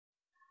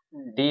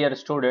Dear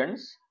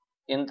students,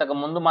 ఇంతకు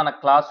ముందు మన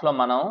క్లాస్లో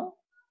మనం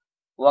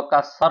ఒక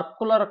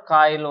సర్కులర్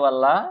కాయిల్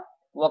వల్ల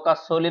ఒక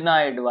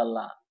సోలినాయిడ్ వల్ల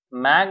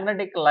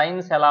మ్యాగ్నెటిక్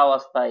లైన్స్ ఎలా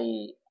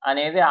వస్తాయి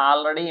అనేది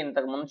ఆల్రెడీ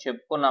ఇంతకు ముందు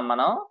చెప్పుకున్నాం.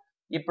 మనం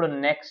ఇప్పుడు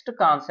నెక్స్ట్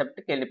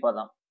కాన్సెప్ట్కి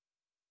వెళ్ళిపోదాం.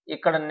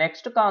 ఇక్కడ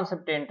నెక్స్ట్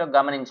కాన్సెప్ట్ ఏంటో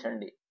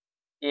గమనించండి.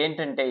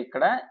 ఏంటంటే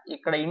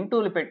ఇక్కడ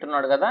ఇంటూలు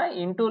పెట్టున్నాడు కదా,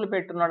 ఇంటూలు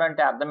పెట్టున్నాడు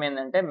అంటే అర్థం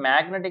ఏంటంటే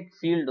మ్యాగ్నెటిక్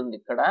ఫీల్డ్ ఉంది.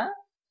 ఇక్కడ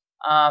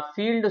ఆ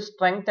ఫీల్డ్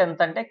స్ట్రెంగ్త్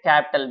ఎంత అంటే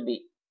క్యాపిటల్ బి.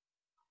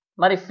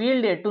 మరి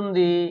ఫీల్డ్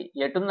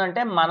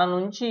ఎటుందంటే మన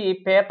నుంచి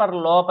పేపర్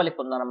లోపలికి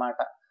ఉందన్నమాట.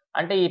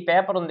 అంటే ఈ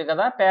పేపర్ ఉంది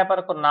కదా,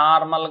 పేపర్కు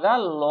నార్మల్గా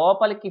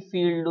లోపలికి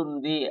ఫీల్డ్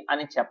ఉంది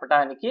అని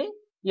చెప్పడానికి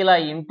ఇలా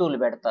ఇంటూలు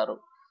పెడతారు.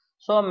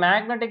 సో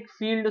మ్యాగ్నెటిక్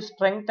ఫీల్డ్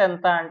స్ట్రెంగ్త్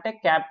ఎంత అంటే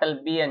క్యాపిటల్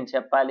బి అని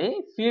చెప్పాలి.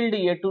 ఫీల్డ్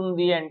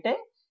ఎటుంది అంటే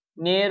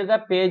నేరుగా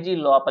పేజీ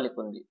లోపలికి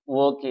ఉంది.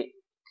 ఓకే,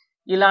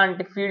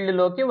 ఇలాంటి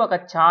ఫీల్డ్లోకి ఒక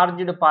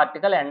చార్జ్డ్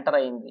పార్టికల్ ఎంటర్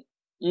అయింది.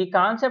 ఈ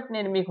కాన్సెప్ట్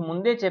నేను మీకు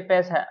ముందే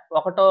చెప్పేసా,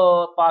 ఒకటో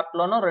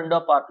పార్ట్లోనో రెండో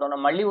పార్ట్లోనో,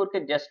 మళ్ళీ ఊరికే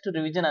జస్ట్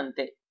రివిజన్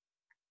అంతే.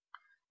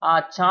 ఆ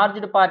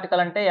చార్జ్డ్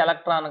పార్టికల్ అంటే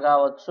ఎలక్ట్రాన్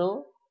కావచ్చు,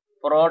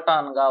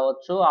 ప్రోటాన్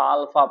కావచ్చు,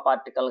 ఆల్ఫా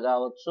పార్టికల్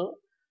కావచ్చు.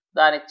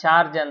 దాని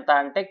ఛార్జ్ ఎంత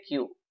అంటే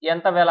క్యూ.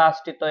 ఎంత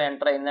వెలాసిటీతో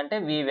ఎంటర్ అయిందంటే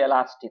వి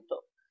వెలాసిటీతో.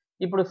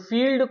 ఇప్పుడు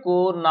ఫీల్డ్కు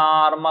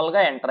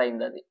నార్మల్గా ఎంటర్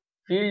అయింది. అది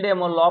ఫీల్డ్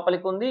ఏమో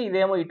లోపలికి ఉంది,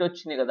 ఇదేమో ఇటు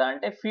వచ్చింది కదా,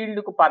 అంటే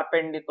ఫీల్డ్కు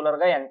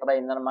పర్పెండిక్యులర్గా ఎంటర్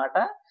అయిందనమాట.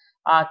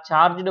 ఆ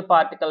చార్జ్డ్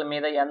పార్టికల్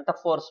మీద ఎంత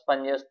ఫోర్స్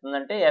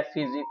పనిచేస్తుందంటే F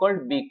 =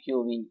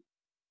 BQV.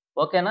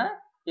 ఓకేనా?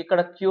 ఇక్కడ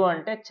Q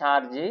అంటే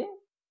ఛార్జీ,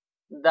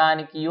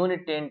 దానికి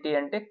యూనిట్ ఏంటి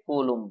అంటే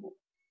కూలుంబ్.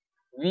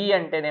 V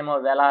అంటేనేమో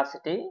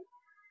వెలాసిటీ,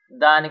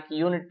 దానికి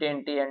యూనిట్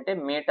ఏంటి అంటే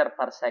metre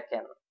per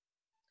second.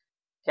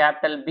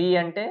 Capital B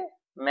అంటే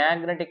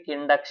మ్యాగ్నెటిక్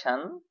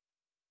ఇండక్షన్,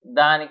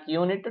 దానికి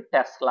యూనిట్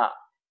టెస్లా.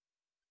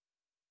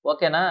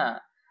 ఓకేనా?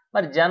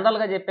 మరి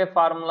జనరల్గా చెప్పే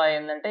ఫార్ములా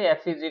ఏంటంటే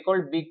F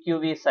 =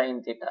 BQV sin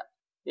θ.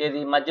 ఏది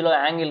మధ్యలో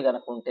యాంగిల్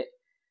కనుకుంటే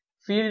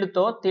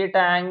ఫీల్డ్తో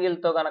తీటా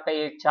యాంగిల్తో కనుక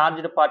ఈ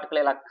చార్జ్డ్ పార్టికల్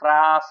ఇలా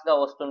క్రాస్గా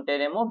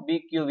వస్తుంటేనేమో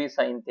BQV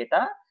sin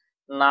θ,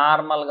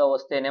 నార్మల్గా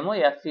వస్తేనేమో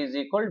F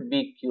 =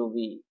 BQV.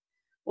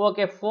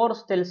 ఓకే,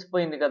 ఫోర్స్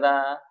తెలిసిపోయింది కదా.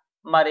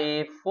 మరి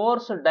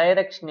ఫోర్స్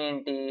డైరెక్షన్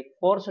ఏంటి?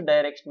 ఫోర్స్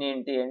డైరెక్షన్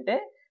ఏంటి అంటే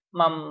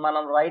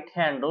మనం రైట్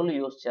హ్యాండ్ రూల్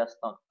యూజ్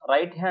చేస్తాం.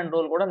 రైట్ హ్యాండ్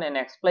రూల్ కూడా నేను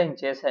ఎక్స్ప్లెయిన్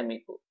చేశాను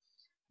మీకు.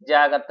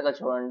 జాగ్రత్తగా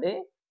చూడండి.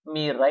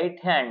 మీ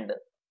రైట్ హ్యాండ్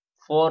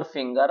ఫోర్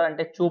ఫింగర్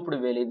అంటే చూపుడు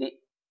వేలిది,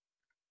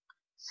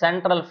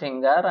 సెంట్రల్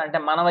ఫింగర్ అంటే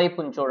మన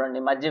వైపుని చూడండి,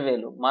 మధ్య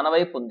వేలు మన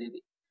వైపు ఉంది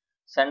ఇది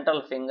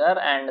సెంట్రల్ ఫింగర్,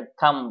 అండ్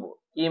థంబ్,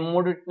 ఈ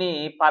మూడింటిని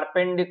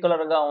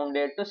పర్పెండిక్యులర్గా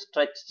ఉండేట్టు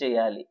స్ట్రెచ్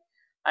చేయాలి.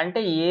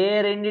 అంటే ఏ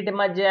రెండిటి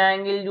మధ్య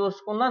యాంగిల్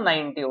చూసుకున్నా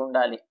 90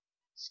 ఉండాలి.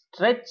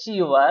 Stretch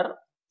your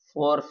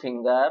four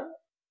finger,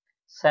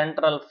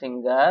 central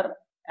finger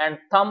and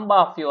thumb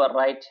of your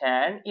right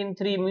hand in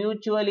 3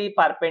 mutually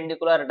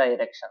perpendicular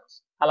directions.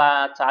 అలా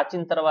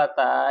చాచిన తర్వాత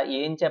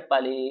ఏం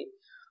చెప్పాలి?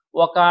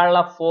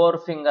 ఒకళ్ళ ఫోర్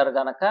ఫింగర్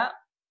గనక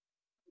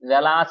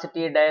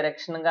వెలాసిటీ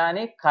డైరెక్షన్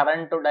కానీ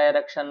కరెంటు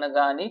డైరెక్షన్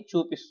కానీ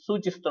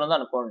సూచిస్తున్నది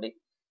అనుకోండి.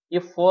 ఈ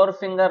four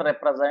finger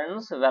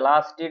represents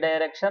velocity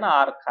direction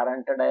are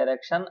current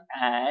direction,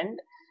 and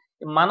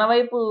మన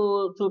వైపు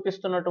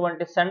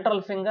చూపిస్తున్నటువంటి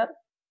సెంట్రల్ ఫింగర్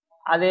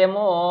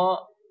అదేమో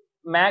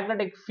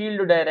మ్యాగ్నెటిక్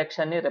ఫీల్డ్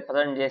డైరెక్షన్ని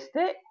రిప్రజెంట్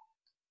చేస్తే,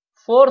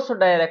 ఫోర్స్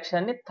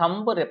డైరెక్షన్ని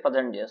థంబ్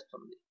రిప్రజెంట్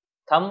చేస్తుంది.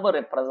 Thumb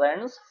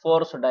represents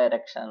force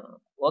direction.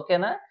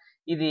 ఓకేనా?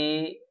 ఇది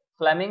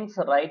ఫ్లెమింగ్స్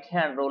రైట్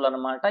హ్యాండ్ రూల్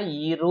అనమాట.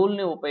 ఈ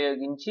రూల్ని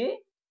ఉపయోగించి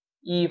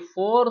ఈ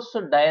ఫోర్స్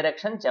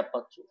డైరెక్షన్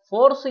చెప్పచ్చు.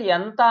 ఫోర్స్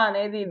ఎంత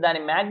అనేది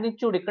దాని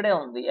మ్యాగ్నిట్యూడ్ ఇక్కడే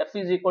ఉంది, F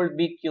 =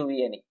 BQV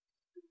అని.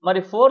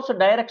 మరి ఫోర్స్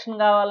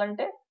డైరెక్షన్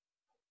కావాలంటే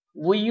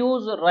we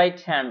use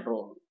right hand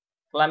rule,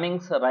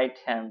 Fleming's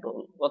right hand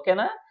rule.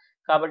 ఓకేనా?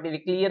 కాబట్టి ఇది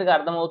క్లియర్గా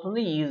అర్థమవుతుంది,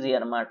 ఈజీ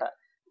అనమాట.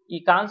 ఈ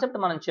కాన్సెప్ట్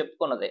మనం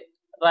చెప్పుకున్నదే.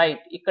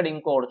 రైట్, ఇక్కడ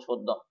ఇంకోటి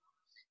చూద్దాం.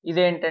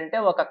 ఇదేంటంటే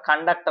ఒక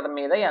కండక్టర్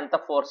మీద ఎంత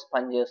ఫోర్స్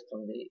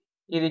పనిచేస్తుంది.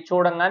 ఇది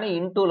చూడంగానే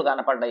ఇంటూలు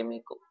కనపడ్డాయి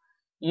మీకు.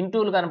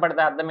 ఇంటూలు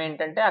కనపడితే అర్థం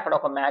ఏంటంటే అక్కడ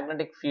ఒక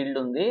మ్యాగ్నెటిక్ ఫీల్డ్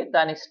ఉంది,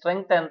 దాని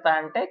స్ట్రెంగ్త్ ఎంత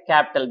అంటే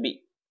capital B.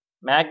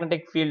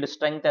 Magnetic field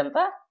strength ఎంత?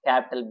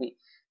 Capital B.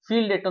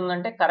 ఫీల్డ్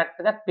ఎటుందంటే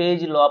కరెక్ట్గా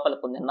పేజీ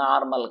లోపలికి ఉంది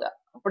నార్మల్గా,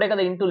 అప్పుడే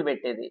కదా ఇంటూలు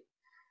పెట్టేది.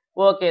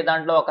 ఓకే,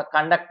 దాంట్లో ఒక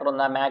కండక్టర్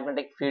ఉంది ఆ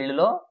మ్యాగ్నెటిక్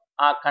ఫీల్డ్లో.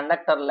 ఆ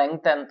కండక్టర్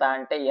లెంగ్త్ ఎంత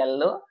అంటే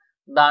L,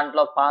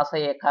 దాంట్లో పాస్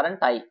అయ్యే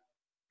కరెంట్ I.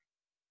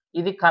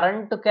 ఇది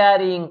current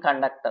carrying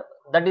conductor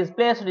that is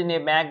placed in a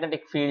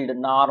magnetic field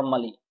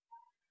normally.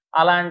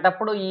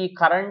 అలాంటప్పుడు ఈ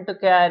కరెంట్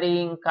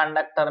క్యారీయింగ్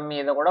కండక్టర్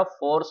మీద కూడా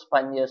ఫోర్స్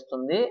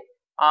పనిచేస్తుంది.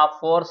 ఆ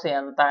ఫోర్స్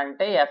ఎంత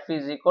అంటే F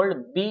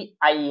 =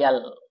 BIL.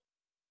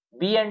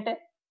 B అంటే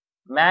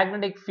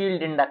మ్యాగ్నెటిక్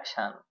ఫీల్డ్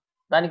ఇండక్షన్,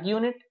 దానికి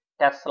యూనిట్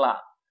టెస్లా.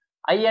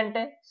 I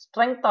అంటే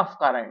స్ట్రెంగ్త్ ఆఫ్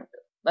కరెంట్,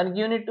 దానికి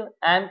యూనిట్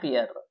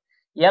యాంపియర్.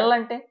 L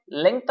అంటే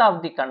length of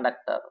the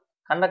conductor,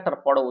 conductor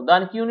పొడవు,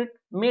 దానికి యూనిట్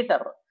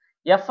మీటర్.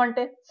 F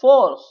అంటే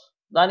ఫోర్స్,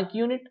 దానికి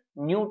యూనిట్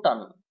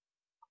న్యూటన్.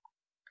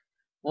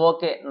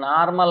 ఓకే,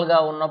 నార్మల్గా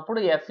ఉన్నప్పుడు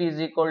F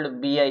 =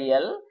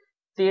 BIL.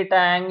 Theta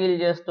angle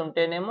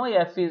చేస్తుంటేనేమో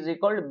F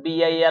 =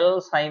 BIL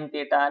sin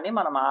θ అని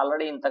మనం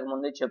ఆల్రెడీ ఇంతకు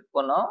ముందే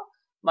చెప్పుకున్నాం.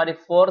 మరి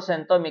ఫోర్స్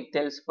ఎంతో మీకు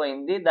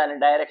తెలిసిపోయింది. దాని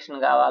డైరెక్షన్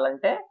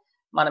కావాలంటే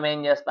మనం ఏం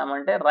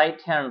చేస్తామంటే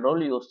రైట్ హ్యాండ్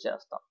రూల్ యూస్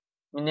చేస్తాం.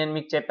 నేను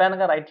మీకు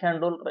చెప్పానుగా రైట్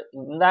హ్యాండ్ రూల్,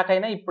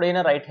 ఇందాకైనా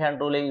ఇప్పుడైనా రైట్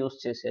హ్యాండ్ రూలే యూస్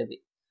చేసేది.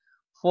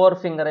 4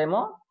 ఫింగర్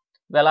ఏమో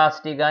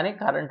వెలాసిటీ కానీ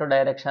కరెంటు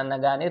డైరెక్షన్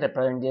కానీ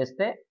రిప్రజెంట్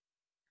చేస్తే,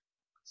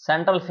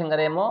 సెంట్రల్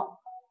ఫింగర్ ఏమో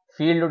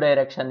ఫీల్డ్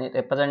డైరెక్షన్ని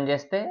రిప్రజెంట్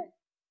చేస్తే,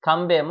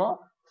 థంబ్ ఏమో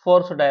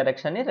ఫోర్స్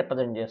డైరెక్షన్ని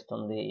రిప్రజెంట్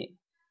చేస్తుంది.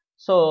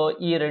 సో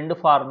ఈ 2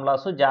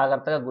 ఫార్ములాస్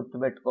జాగ్రత్తగా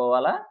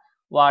గుర్తుపెట్టుకోవాలా.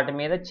 వాటి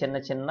మీద చిన్న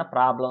చిన్న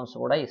ప్రాబ్లమ్స్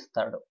కూడా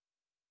ఇస్తాడు.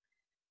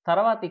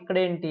 తర్వాత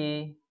ఇక్కడేంటి,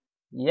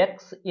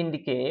 X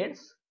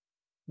indicates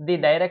the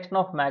direction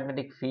of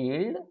magnetic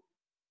field.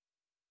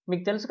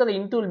 మీకు తెలుసు కదా,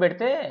 ఇంటూలు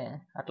పెడితే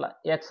అట్లా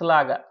ఎక్స్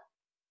లాగా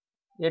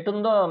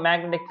ఎటుందో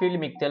మ్యాగ్నెటిక్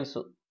ఫీల్డ్ మీకు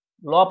తెలుసు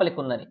లోపలికి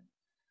ఉందని.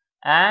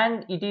 And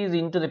it is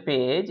into the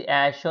page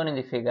as shown in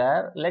the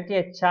figure. Let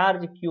a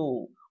charge q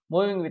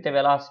moving with a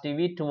velocity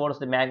v towards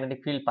the magnetic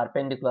field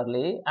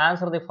perpendicularly.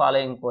 Answer the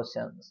following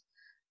questions.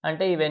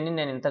 అంటే ఇవన్నీ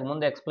నేను ఇంతకు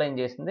ముందు explain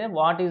చేసింది.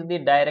 What is the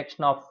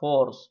direction of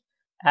force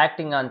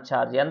acting on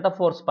charge? ఎంత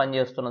force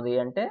పనిచేస్తున్నది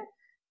అంటే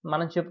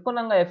మనం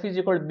చెప్పుకున్నాం F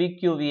 =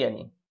 BQV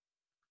అని.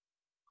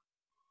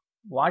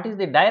 What is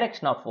the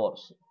direction of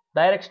force?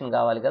 Direction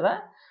కావాలి కదా.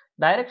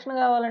 డైరెక్షన్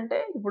కావాలంటే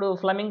ఇప్పుడు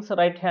Fleming's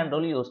right hand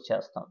rule use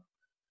చేస్తాం.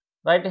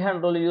 రైట్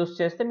హ్యాండ్ రూల్ యూస్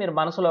చేస్తే మీరు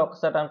మనసులో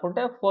ఒకసారి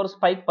అనుకుంటే ఫోర్స్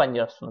పైకి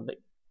పనిచేస్తుంది,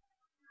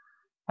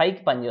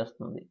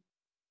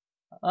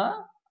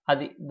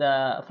 అది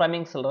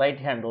ఫ్లెమింగ్స్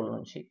రైట్ హ్యాండ్ రూల్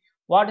నుంచి.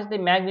 What is the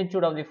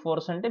magnitude of the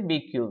force అంటే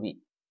BQV.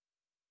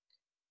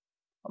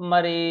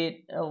 మరి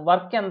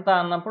వర్క్ ఎంత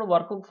అన్నప్పుడు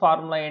వర్క్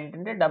ఫార్ములా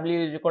ఏంటంటే W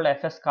 =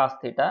 FS cos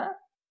θ.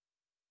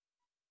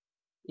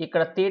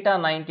 ఇక్కడ θ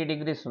 90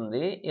 degrees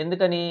ఉంది.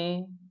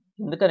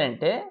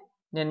 ఎందుకనంటే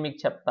నేను మీకు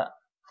చెప్తా.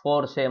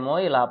 ఫోర్స్ ఏమో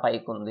ఇలా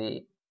పైకి ఉంది,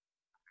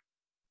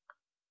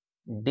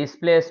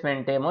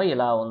 డిస్ప్లేస్మెంట్ ఏమో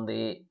ఇలా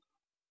ఉంది,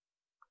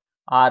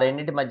 ఆ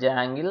రెండింటి మధ్య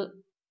యాంగిల్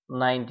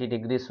 90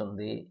 degrees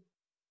ఉంది.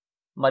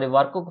 మరి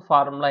వర్క్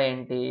ఫార్ములా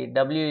ఏంటి?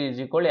 W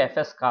 =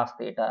 FS cos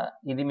θ.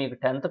 ఇది మీకు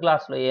 10th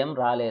క్లాస్లో ఏం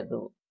రాలేదు,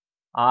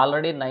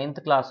 ఆల్రెడీ 9th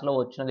క్లాస్లో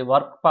వచ్చినది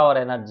వర్క్ పవర్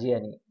ఎనర్జీ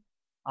అని.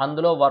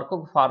 అందులో వర్క్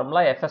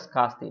ఫార్ములా FS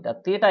cos θ.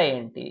 θ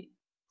ఏంటి?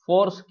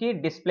 ఫోర్స్కి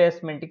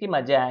డిస్ప్లేస్మెంట్కి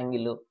మధ్య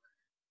యాంగిల్.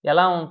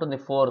 ఎలా ఉంటుంది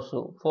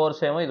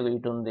ఫోర్స్ ఏమో ఇది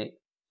ఇటు ఉంది,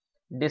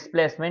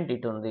 డిస్ప్లేస్మెంట్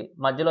ఇటు ఉంది,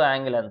 మధ్యలో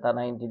యాంగిల్ ఎంత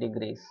 90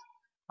 degrees.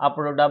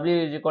 అప్పుడు W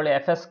 =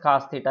 FS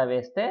cos θ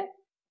వేస్తే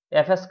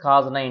FS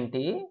cos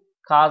 90,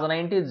 cos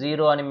 90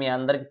 0 అని మీ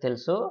అందరికి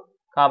తెలుసు.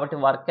 కాబట్టి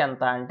వర్క్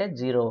ఎంత అంటే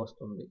 0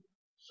 వస్తుంది.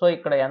 సో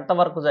ఇక్కడ ఎంత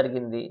వర్క్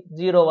జరిగింది?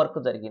 0 వర్క్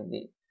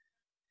జరిగింది.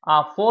 ఆ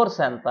ఫోర్స్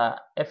ఎంత?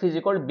 F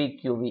 =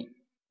 BQV.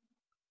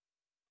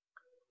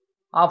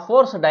 ఆ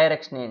ఫోర్స్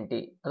డైరెక్షన్ ఏంటి?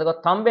 అదిగో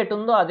థంబ్ ఎటు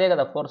ఉందో అదే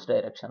కదా ఫోర్స్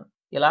డైరెక్షన్.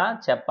 ఇలా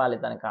చెప్పాలి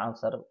దానికి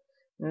ఆన్సర్.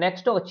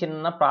 నెక్స్ట్ ఒక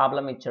చిన్న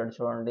ప్రాబ్లం ఇచ్చాడు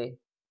చూడండి.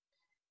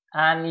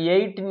 అండ్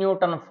 8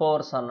 Newton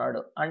ఫోర్స్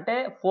అన్నాడు. అంటే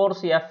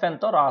ఫోర్స్ F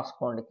ఎంతో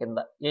రాసుకోండి, కింద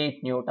 8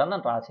 Newton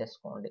అని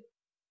రాసేసుకోండి.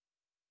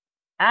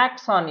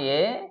 Acts on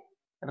a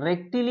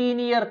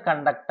rectilinear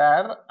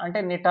conductor, అంటే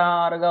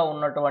నిటారుగా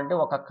ఉన్నటువంటి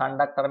ఒక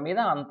కండక్టర్ మీద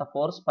అంత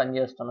ఫోర్స్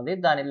పనిచేస్తున్నది.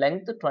 దాని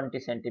లెంగ్త్ 20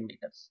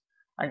 సెంటీమీటర్స్.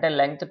 అంటే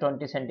లెంగ్త్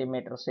 20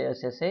 సెంటీమీటర్స్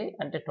వేసేసి,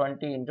 అంటే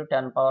 20 ×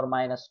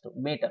 10⁻²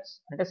 మీటర్స్.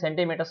 అంటే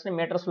సెంటీమీటర్స్ని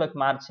మీటర్స్లోకి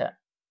మార్చా.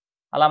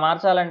 అలా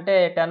మార్చాలంటే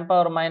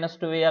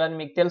 10⁻² వేయాలని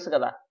మీకు తెలుసు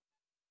కదా.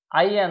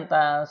 I ఎంత?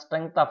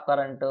 Strength of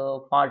current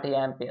 40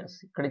 amperes.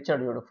 ఇక్కడ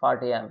ఇచ్చాడు చూడు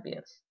 40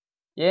 amperes.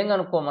 ఏం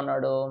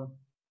కనుక్కోమన్నాడు?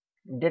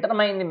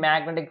 Determine the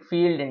magnetic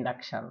field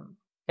induction.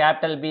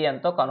 Capital B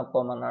ఎంతో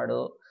కనుక్కోమన్నాడు.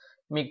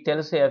 మీకు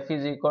తెలుసు F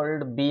 =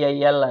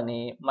 BIL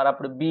అని. మరి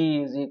అప్పుడు B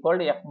 =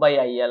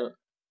 F/IL.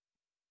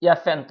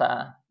 F ఎంత?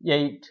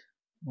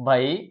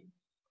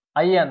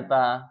 8/I ఎంత?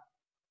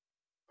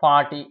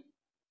 40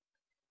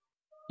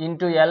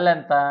 ఇంటూ L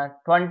ఎంత?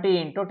 20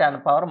 ×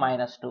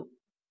 10⁻².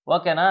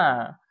 ఓకేనా.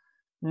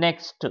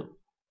 నెక్స్ట్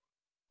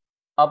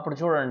అప్పుడు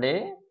చూడండి,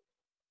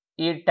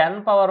 ఈ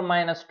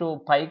 10⁻²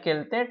 పైకి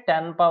వెళ్తే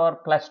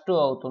 10⁻+2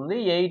 అవుతుంది.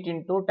 8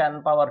 ×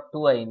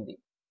 10⁻² అయింది.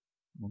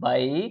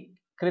 బై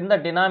క్రింద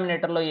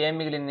డినామినేటర్లో ఏం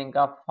మిగిలింది?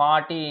 ఇంకా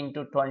 40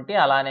 × 20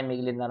 అలానే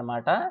మిగిలింది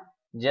అనమాట.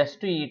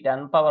 జస్ట్ ఈ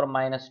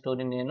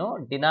 10⁻²ని నేను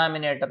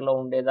డినామినేటర్లో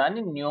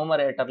ఉండేదాన్ని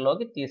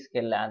న్యూమరేటర్లోకి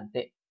తీసుకెళ్ళా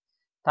అంతే.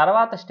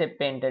 తర్వాత స్టెప్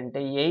ఏంటంటే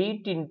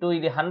 8 ఇంటూ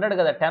ఇది 100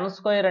 కదా,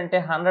 10² అంటే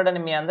 100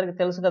 అని మీ అందరికి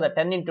తెలుసు కదా.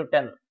 10 ×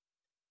 10,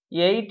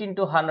 8 ×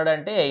 100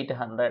 అంటే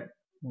 800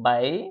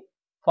 బై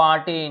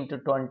 40 ×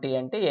 20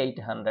 అంటే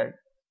 800.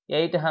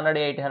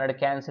 800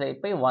 క్యాన్సిల్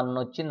అయిపోయి 1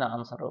 వచ్చింది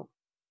ఆన్సరు.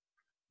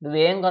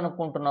 నువ్వేం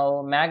కనుక్కుంటున్నావు?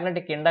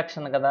 మ్యాగ్నెటిక్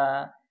ఇండక్షన్ కదా.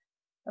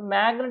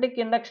 మ్యాగ్నెటిక్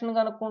ఇండక్షన్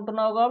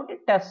కనుక్కుంటున్నావు కాబట్టి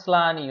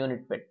టెస్లా అని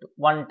యూనిట్ పెట్టు.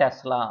 1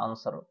 టెస్లా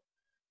ఆన్సరు.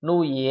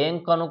 నువ్వు ఏం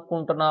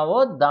కనుక్కుంటున్నావో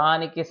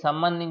దానికి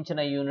సంబంధించిన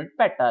యూనిట్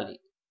పెట్టాలి.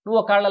 నువ్వు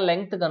ఒకవేళ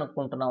లెంగ్త్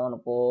కనుక్కుంటున్నావు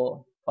అనుకో,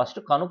 ఫస్ట్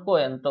కనుక్కో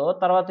ఎంతో,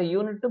 తర్వాత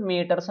యూనిట్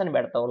మీటర్స్ అని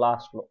పెడతావు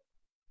లాస్ట్లో.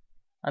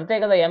 అంతే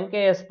కదా,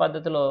 MKS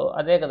పద్ధతిలో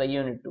అదే కదా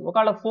యూనిట్.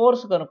 ఒకవేళ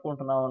ఫోర్స్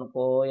కనుక్కుంటున్నావు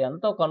అనుకో,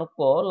 ఎంతో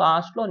కనుక్కో,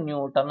 లాస్ట్లో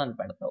న్యూటన్ అని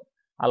పెడతావు.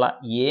 అలా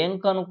ఏం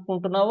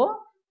కనుక్కుంటున్నావో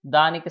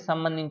దానికి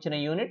సంబంధించిన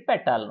యూనిట్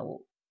పెట్టాలి నువ్వు.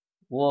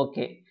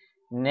 ఓకే,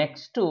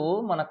 నెక్స్ట్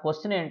మన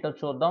క్వశ్చన్ ఏంటో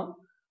చూద్దాం.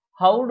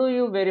 How do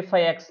you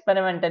verify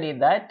ఎక్స్పెరిమెంటలీ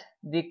that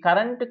the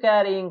current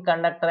carrying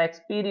conductor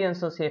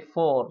experiences A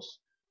force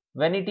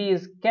when it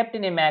is kept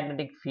in a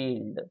magnetic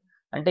field?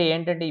 అంటే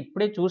ఏంటంటే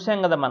ఇప్పుడే చూసాం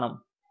కదా మనం,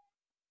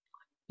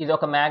 ఇది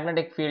ఒక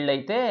మ్యాగ్నెటిక్ ఫీల్డ్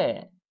అయితే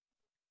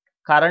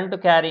కరెంటు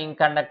క్యారీయింగ్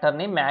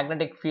కండక్టర్ని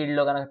మ్యాగ్నెటిక్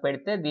ఫీల్డ్లో కనుక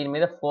పెడితే దీని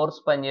మీద ఫోర్స్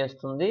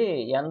పనిచేస్తుంది.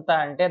 ఎంత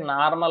అంటే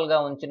నార్మల్గా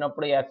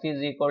ఉంచినప్పుడు F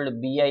is equal to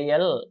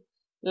BIL,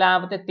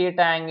 లేకపోతే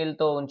తీటా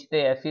యాంగిల్తో ఉంచితే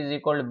F is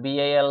equal to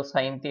BIL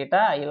sine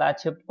theta, ఇలా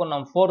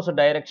చెప్పుకున్నాం. ఫోర్స్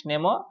డైరెక్షన్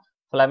ఏమో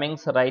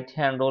ఫ్లెమింగ్స్ రైట్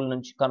హ్యాండ్ రూల్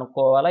నుంచి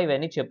కనుక్కోవాలా,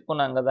 ఇవన్నీ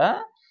చెప్పుకున్నాం కదా.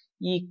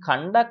 ఈ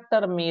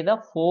కండక్టర్ మీద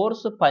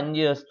ఫోర్స్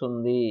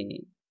పనిచేస్తుంది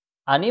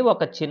అని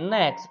ఒక చిన్న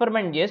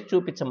ఎక్స్పెరిమెంట్ చేసి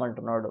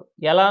చూపించమంటున్నాడు.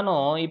 ఎలానో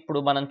ఇప్పుడు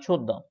మనం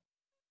చూద్దాం.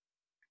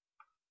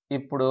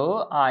 ఇప్పుడు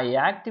ఆ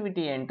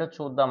యాక్టివిటీ ఏంటో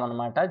చూద్దాం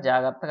అనమాట.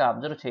 జాగ్రత్తగా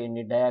అబ్జర్వ్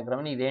చేయండి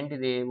డయాగ్రామ్ని.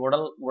 ఇదేంటిది?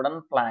 వుడన్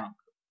ప్లాంక్,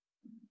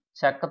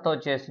 చెక్కతో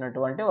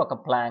చేసినటువంటి ఒక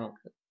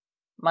ప్లాంక్.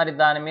 మరి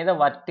దాని మీద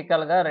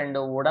వర్టికల్గా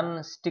 2 వుడన్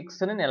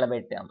స్టిక్స్ని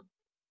నిలబెట్టాము.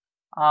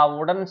 ఆ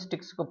వుడన్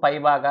స్టిక్స్కు పై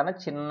భాగాన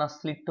చిన్న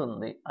స్లిట్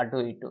ఉంది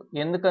అటు ఇటు.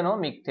 ఎందుకనో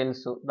మీకు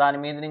తెలుసు. దాని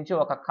మీద నుంచి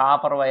ఒక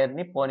కాపర్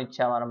వైర్ని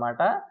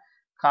పోనిచ్చామన్నమాట.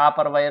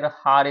 కాపర్ వైర్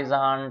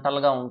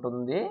హారిజాంటల్గా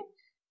ఉంటుంది.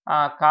 ఆ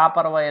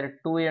కాపర్ వైర్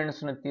 2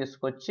 ఎండ్స్ని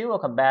తీసుకొచ్చి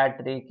ఒక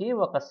బ్యాటరీకి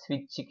ఒక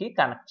స్విచ్కి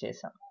కనెక్ట్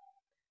చేసాం.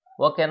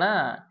 ఓకేనా?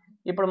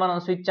 ఇప్పుడు మనం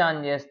స్విచ్ ఆన్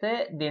చేస్తే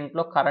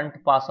దీంట్లో కరెంట్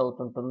పాస్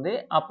అవుతుంటుంది.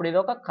 అప్పుడు ఇది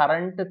ఒక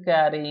కరెంట్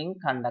క్యారీయింగ్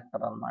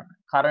కండక్టర్ అన్నమాట.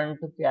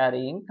 Current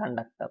carrying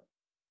conductor.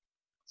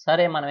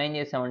 సరే, మనం ఏం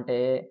చేసామంటే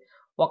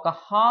ఒక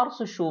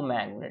హార్స్ షూ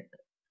మ్యాగ్నెట్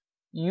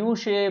యూ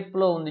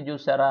షేప్లో ఉంది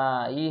చూసారా,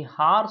 ఈ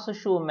హార్స్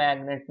షూ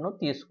మ్యాగ్నెట్ను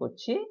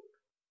తీసుకొచ్చి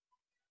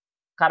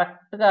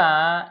కరెక్ట్గా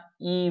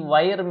ఈ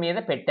వైర్ మీద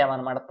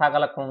పెట్టామన్నమాట,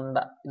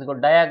 తగలకుండా. ఇదిగో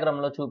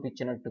డయాగ్రామ్లో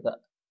చూపించినట్టుగా.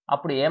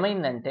 అప్పుడు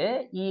ఏమైందంటే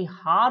ఈ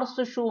హార్స్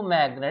షూ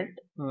మ్యాగ్నెట్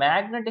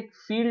మ్యాగ్నెటిక్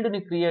ఫీల్డ్ని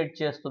క్రియేట్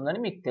చేస్తుందని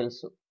మీకు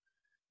తెలుసు.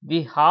 The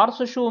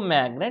horse shoe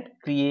magnet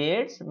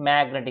creates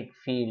magnetic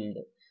field.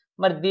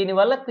 మరి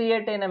దీనివల్ల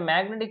క్రియేట్ అయిన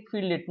మ్యాగ్నెటిక్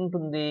ఫీల్డ్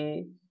ఎట్లుంటుంది?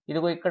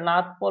 ఇదిగో ఇక్కడ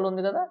నార్త్ పోల్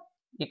ఉంది కదా,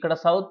 ఇక్కడ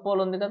సౌత్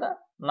పోల్ ఉంది కదా.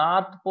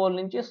 నార్త్ పోల్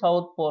నుంచి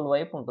సౌత్ పోల్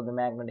వైపు ఉంటుంది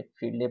మ్యాగ్నెటిక్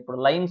ఫీల్డ్. ఇప్పుడు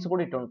లైన్స్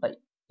కూడా ఇటు ఉంటాయి,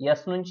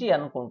 ఎస్ నుంచి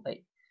ఎన్కు ఉంటాయి.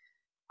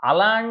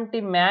 అలాంటి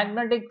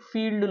మ్యాగ్నెటిక్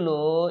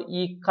ఫీల్డ్లో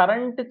ఈ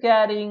కరెంట్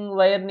క్యారీయింగ్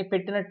వైర్ని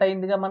పెట్టినట్టు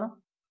అయిందిగా మనం.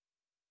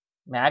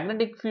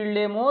 మ్యాగ్నెటిక్ ఫీల్డ్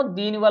ఏమో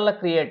దీనివల్ల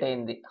క్రియేట్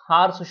అయింది,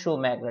 హార్స్ షూ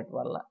మ్యాగ్నెట్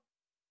వల్ల.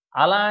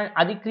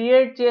 అది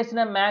క్రియేట్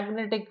చేసిన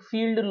మ్యాగ్నెటిక్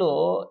ఫీల్డ్లో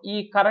ఈ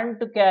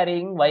కరెంట్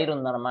క్యారీయింగ్ వైర్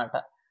ఉందన్నమాట.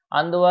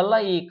 అందువల్ల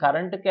ఈ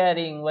కరెంట్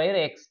క్యారీయింగ్ వైర్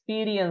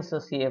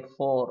ఎక్స్పీరియన్సెస్ ఏ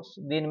ఫోర్స్.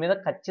 దీని మీద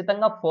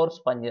ఖచ్చితంగా ఫోర్స్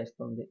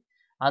పనిచేస్తుంది.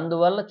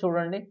 అందువల్ల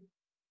చూడండి,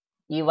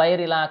 ఈ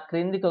వైర్ ఇలా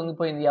క్రిందికి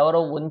వంగిపోయింది,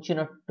 ఎవరో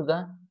వంచినట్టుగా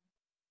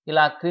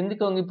ఇలా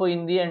క్రిందికి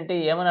వంగిపోయింది. అంటే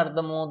ఏమని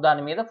అర్థము?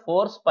 దాని మీద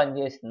ఫోర్స్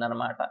పనిచేసింది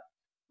అనమాట.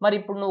 మరి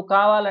ఇప్పుడు నువ్వు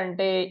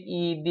కావాలంటే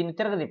దీన్ని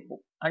తిరగదిప్పు.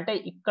 అంటే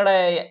ఇక్కడ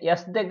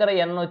ఎస్ దగ్గర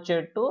ఎన్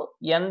వచ్చేట్టు,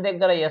 ఎన్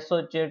దగ్గర ఎస్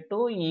వచ్చేట్టు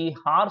ఈ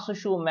హార్స్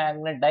షూ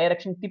మ్యాగ్నెట్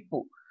డైరెక్షన్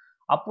తిప్పు.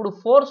 అప్పుడు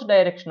ఫోర్స్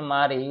డైరెక్షన్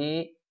మారి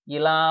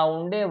ఇలా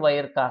ఉండే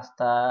వైర్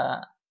కాస్త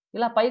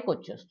ఇలా పైకి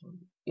వచ్చేస్తుంది,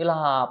 ఇలా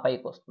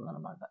పైకి వస్తుంది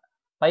అనమాట,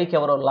 పైకి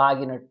ఎవరో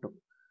లాగినట్టు.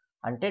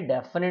 అంటే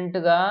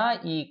డెఫినెట్గా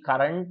ఈ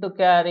కరెంటు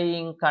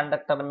క్యారీయింగ్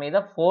కండక్టర్ మీద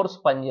ఫోర్స్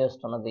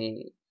పనిచేస్తున్నది.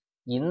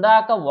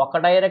 ఇందాక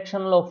ఒక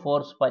డైరెక్షన్లో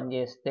ఫోర్స్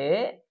పనిచేస్తే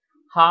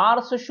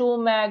హార్స్ షూ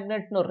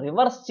మ్యాగ్నెట్ను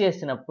రివర్స్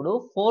చేసినప్పుడు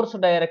ఫోర్స్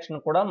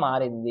డైరెక్షన్ కూడా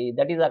మారింది.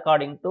 That is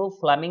according to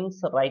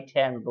Fleming's right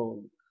hand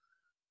rule.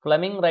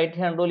 Fleming right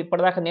hand rule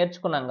ఇప్పటిదాకా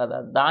నేర్చుకున్నాం కదా,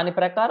 దాని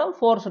ప్రకారం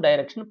ఫోర్స్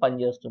డైరెక్షన్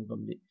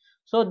పనిచేస్తుంటుంది.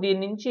 సో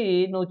దీని నుంచి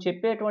నువ్వు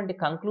చెప్పేటువంటి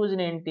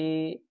కంక్లూజన్ ఏంటి?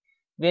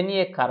 when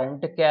a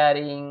current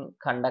carrying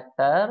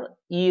conductor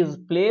is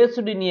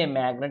placed in a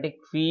magnetic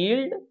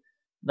field,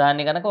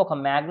 దాన్ని కనుక ఒక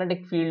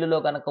మ్యాగ్నెటిక్ ఫీల్డ్లో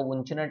కనుక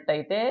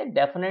ఉంచినట్టయితే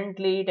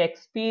definitely it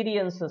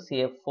experiences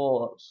A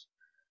force.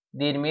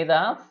 దీని మీద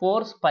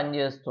ఫోర్స్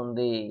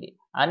పనిచేస్తుంది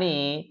అని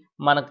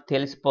మనకు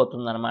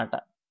తెలిసిపోతుంది అనమాట.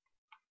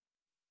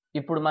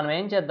 ఇప్పుడు మనం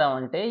ఏం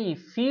చేద్దామంటే ఈ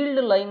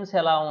ఫీల్డ్ లైన్స్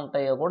ఎలా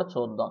ఉంటాయో కూడా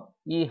చూద్దాం.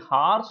 ఈ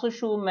హార్స్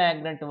షూ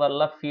మ్యాగ్నెట్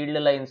వల్ల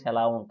ఫీల్డ్ లైన్స్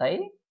ఎలా ఉంటాయి,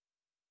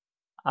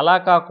 అలా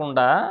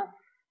కాకుండా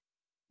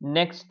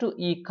నెక్స్ట్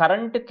ఈ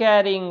కరెంట్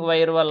క్యారీయింగ్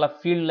వైర్ వల్ల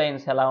ఫీల్డ్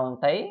లైన్స్ ఎలా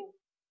ఉంటాయి.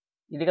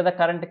 ఇది కదా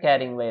కరెంట్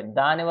క్యారీయింగ్ వైర్,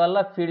 దానివల్ల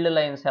ఫీల్డ్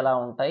లైన్స్ ఎలా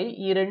ఉంటాయి.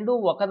 ఈ రెండు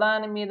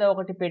ఒకదాని మీద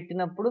ఒకటి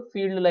పెట్టినప్పుడు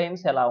ఫీల్డ్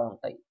లైన్స్ ఎలా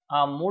ఉంటాయి,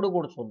 ఆ మూడు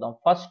కూడా చూద్దాం.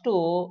 ఫస్ట్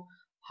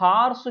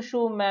హార్స్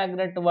షూ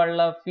మ్యాగ్నెట్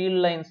వల్ల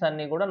ఫీల్డ్ లైన్స్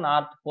అన్నీ కూడా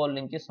నార్త్ పోల్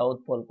నుంచి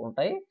సౌత్ పోల్కి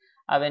ఉంటాయి.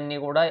 అవన్నీ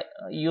కూడా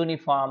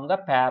యూనిఫామ్గా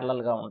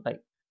ప్యారలల్గా ఉంటాయి.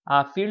 ఆ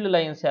ఫీల్డ్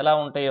లైన్స్ ఎలా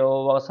ఉంటాయో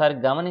ఒకసారి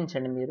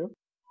గమనించండి మీరు.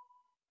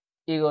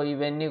 ఇగో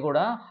ఇవన్నీ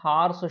కూడా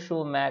హార్స్ షూ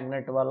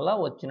మ్యాగ్నెట్ వల్ల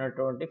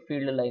వచ్చినటువంటి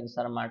ఫీల్డ్ లైన్స్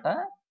అనమాట.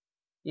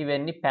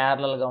 ఇవన్నీ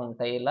ప్యారలల్గా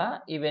ఉంటాయి ఇలా.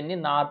 ఇవన్నీ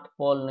నార్త్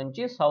పోల్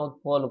నుంచి సౌత్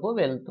పోల్కు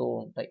వెళ్తూ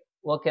ఉంటాయి.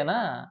 ఓకేనా?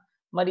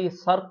 మరి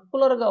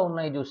సర్కులర్గా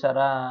ఉన్నాయి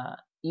చూసారా,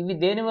 ఇవి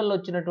దేని వల్ల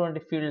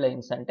వచ్చినటువంటి ఫీల్డ్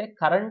లైన్స్ అంటే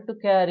కరెంటు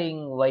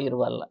క్యారీయింగ్ వైర్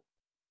వల్ల.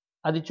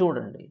 అది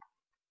చూడండి.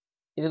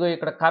 ఇదిగో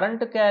ఇక్కడ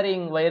కరెంట్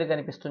క్యారింగ్ వైర్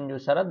కనిపిస్తుంది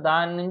చూసారా,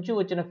 దాని నుంచి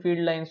వచ్చిన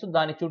ఫీల్డ్ లైన్స్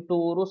దాని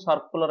చుట్టూరు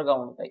సర్కులర్గా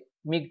ఉంటాయి.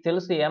 మీకు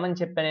తెలుసు ఏమని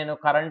చెప్పాను నేను,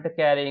 current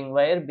carrying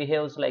wire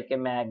behaves like a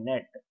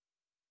magnet.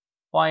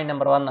 Point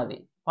number 1 అది.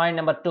 Point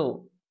number 2,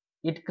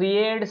 it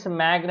creates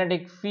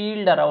magnetic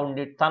field around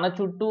it. తన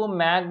చుట్టూ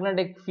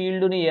మ్యాగ్నెటిక్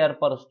ఫీల్డ్ని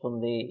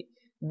ఏర్పరుస్తుంది.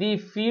 The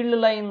field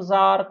lines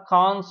are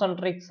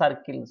కాన్సంట్రిక్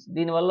circles.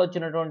 దీనివల్ల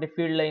వచ్చినటువంటి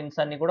ఫీల్డ్ లైన్స్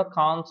అన్ని కూడా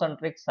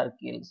కాన్సంట్రిక్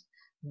circles.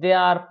 They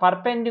are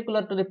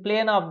perpendicular to the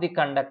plane of the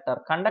conductor.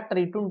 Conductor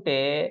ఇటుంటే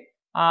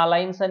ఆ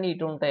లైన్స్ అన్ని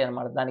ఇటు ఉంటాయి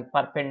అన్నమాట, దానికి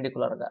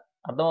పర్పెండిక్యులర్గా.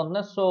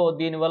 అర్థమవుతుందా? సో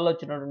దీనివల్ల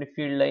వచ్చినటువంటి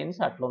ఫీల్డ్ లైన్స్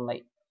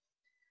అట్లున్నాయి.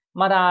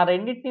 మరి ఆ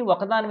రెండింటిని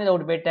ఒకదాని మీద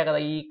ఒకటి పెట్టా కదా,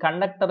 ఈ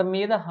కండక్టర్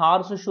మీద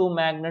హార్స్ షూ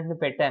మ్యాగ్నెట్ని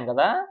పెట్టాం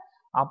కదా,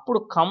 అప్పుడు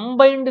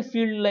కంబైన్డ్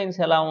ఫీల్డ్ లైన్స్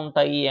ఎలా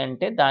ఉంటాయి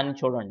అంటే దాన్ని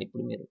చూడండి.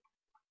 ఇప్పుడు మీరు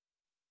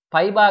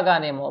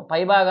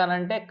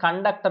పైభాగానంటే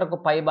కండక్టర్కు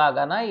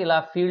పైభాగాన ఇలా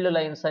ఫీల్డ్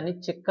లైన్స్ అన్ని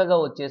చిక్కగా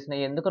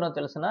వచ్చేసినాయి. ఎందుకనో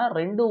తెలిసిన,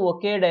 రెండు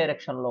ఒకే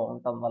డైరెక్షన్లో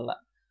ఉండటం వల్ల.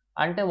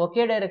 అంటే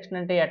ఒకే డైరెక్షన్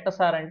అంటే ఎట్ట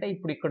సార్ అంటే,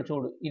 ఇప్పుడు ఇక్కడ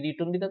చూడు, ఇది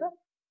ఇటు ఉంది కదా,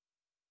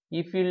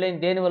 ఈ ఫీల్డ్ లైన్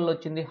దేని వల్ల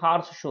వచ్చింది?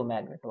 హార్స్ షూ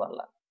మ్యాగ్నెట్ వల్ల.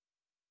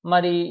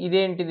 మరి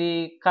ఇదేంటిది?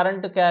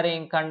 కరెంట్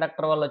క్యారింగ్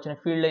కండక్టర్ వల్ల వచ్చిన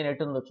ఫీల్డ్ లైన్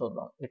ఎటుందో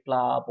చూద్దాం. ఇట్లా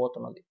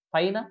పోతున్నది,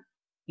 పైన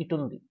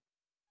ఇటుంది,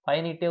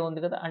 పైన ఇటే ఉంది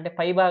కదా, అంటే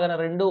పైభాగాన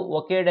రెండు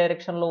ఒకే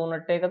డైరెక్షన్లో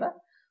ఉన్నట్టే కదా.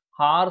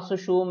 హార్స్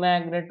షూ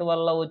మ్యాగ్నెట్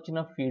వల్ల వచ్చిన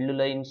field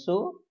lines,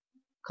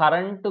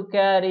 current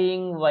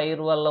carrying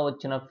wire వల్ల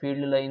వచ్చిన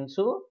ఫీల్డ్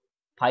లైన్స్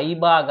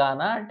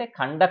పైభాగాన అంటే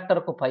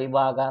కండక్టర్కు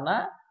పైభాగాన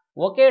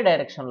ఒకే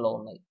డైరెక్షన్లో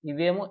ఉన్నాయి.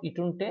 ఇవేమో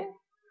ఇటుంటే,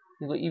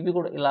 ఇవి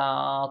కూడా ఇలా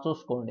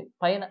చూసుకోండి,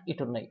 పైన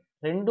ఇటున్నాయి.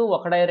 రెండు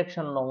ఒక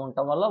డైరెక్షన్లో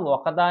ఉండటం వల్ల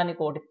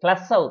ఒకదానికొకటి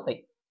ప్లస్ అవుతాయి.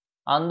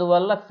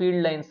 అందువల్ల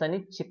ఫీల్డ్ లైన్స్ అని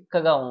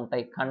చిక్కగా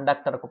ఉంటాయి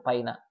కండక్టర్కు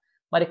పైన.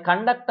 మరి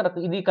కండక్టర్కు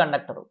ఇది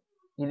కండక్టరు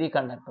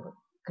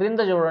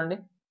క్రింద చూడండి,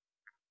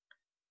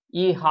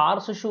 ఈ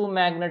హార్స్ షూ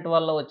మ్యాగ్నెట్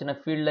వల్ల వచ్చిన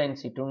field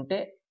lines ఇటుంటే,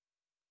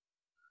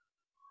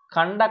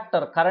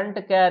 current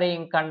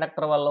carrying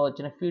conductor వల్ల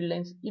వచ్చిన ఫీల్డ్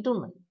లైన్స్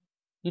ఇటున్నాయి,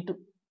 ఇటు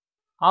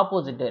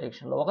ఆపోజిట్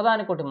డైరెక్షన్లో,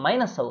 ఒకదానికొకటి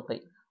మైనస్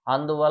అవుతాయి.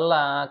 అందువల్ల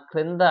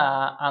క్రింద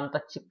అంత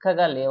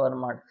చిక్కగా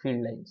లేవన్నమాట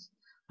ఫీల్డ్ లైన్స్.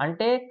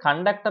 అంటే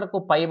కండక్టర్కు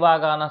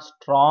పైభాగాన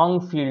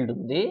స్ట్రాంగ్ ఫీల్డ్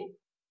ఉంది,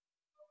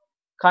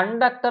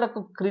 కండక్టర్కు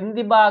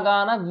క్రింది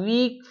భాగాన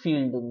వీక్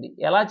ఫీల్డ్ ఉంది.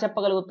 ఎలా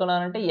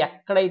చెప్పగలుగుతున్నానంటే,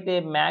 ఎక్కడైతే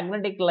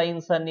మ్యాగ్నెటిక్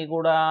లైన్స్ అన్ని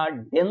కూడా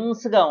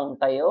డెన్స్గా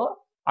ఉంటాయో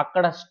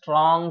అక్కడ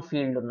స్ట్రాంగ్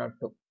ఫీల్డ్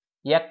ఉన్నట్టు,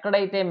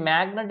 ఎక్కడైతే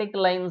మ్యాగ్నెటిక్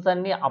లైన్స్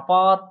అన్ని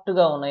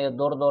అపార్ట్గా ఉన్నాయో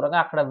దూరంగా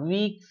అక్కడ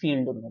వీక్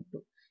ఫీల్డ్ ఉన్నట్టు,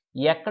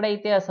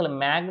 ఎక్కడైతే అసలు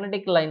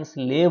మ్యాగ్నెటిక్ లైన్స్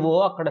లేవో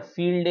అక్కడ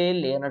ఫీల్డే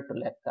లేనట్టు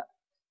లెక్క.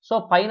 సో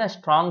పైన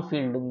స్ట్రాంగ్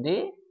ఫీల్డ్ ఉంది,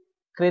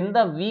 క్రింద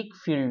వీక్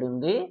ఫీల్డ్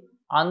ఉంది.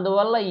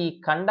 అందువల్ల ఈ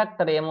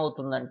కండక్టర్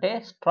ఏమవుతుందంటే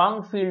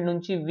స్ట్రాంగ్ ఫీల్డ్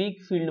నుంచి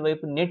వీక్ ఫీల్డ్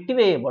వైపు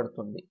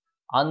నెట్టివేయబడుతుంది.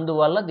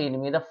 అందువల్ల దీని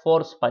మీద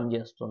ఫోర్స్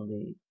పనిచేస్తుంది.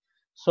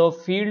 సో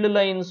ఫీల్డ్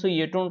లైన్స్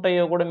ఎటు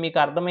ఉంటాయో కూడా మీకు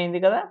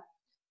అర్థమైంది కదా.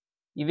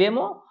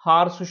 ఇవేమో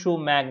హార్స్ షూ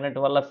మ్యాగ్నెట్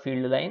వల్ల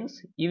ఫీల్డ్ లైన్స్,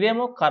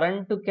 ఇవేమో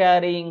కరెంటు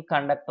క్యారీయింగ్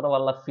కండక్టర్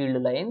వల్ల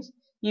ఫీల్డ్ లైన్స్,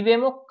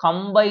 ఇవేమో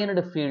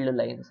కంబైన్డ్ ఫీల్డ్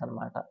లైన్స్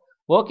అన్నమాట.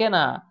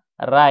 ఓకేనా?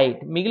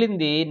 రైట్,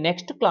 మిగిలింది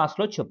నెక్స్ట్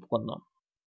క్లాస్లో చెప్పుకుందాం.